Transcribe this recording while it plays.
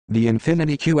The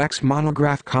Infiniti QX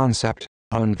Monograph concept,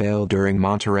 unveiled during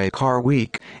Monterey Car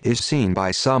Week, is seen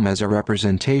by some as a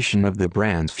representation of the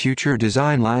brand's future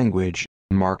design language,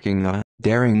 marking a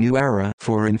daring new era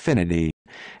for Infiniti.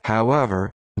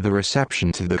 However, the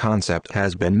reception to the concept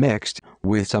has been mixed,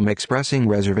 with some expressing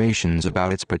reservations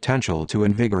about its potential to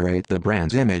invigorate the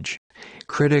brand's image.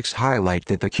 Critics highlight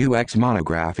that the QX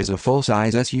Monograph is a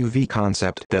full-size SUV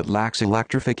concept that lacks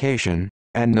electrification,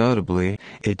 and notably,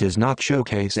 it does not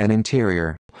showcase an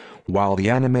interior. While the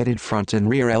animated front and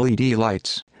rear LED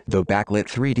lights, the backlit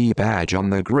 3D badge on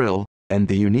the grille, and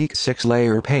the unique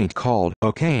 6-layer paint called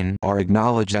Ocane are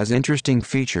acknowledged as interesting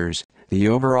features, the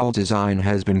overall design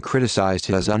has been criticized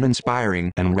as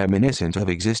uninspiring and reminiscent of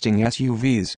existing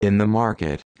SUVs in the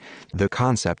market. The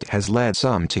concept has led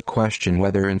some to question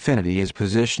whether Infiniti is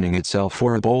positioning itself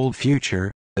for a bold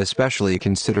future, especially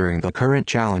considering the current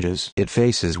challenges it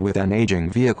faces with an aging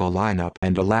vehicle lineup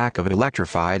and a lack of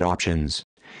electrified options.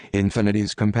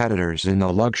 Infiniti's competitors in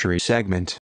the luxury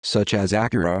segment, such as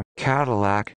Acura,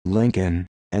 Cadillac, Lincoln,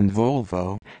 and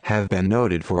Volvo, have been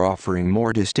noted for offering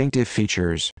more distinctive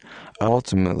features.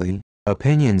 Ultimately,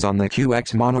 opinions on the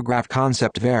QX Monograph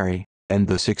concept vary, and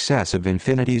the success of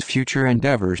Infiniti's future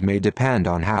endeavors may depend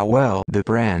on how well the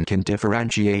brand can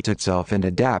differentiate itself and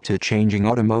adapt to changing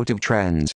automotive trends.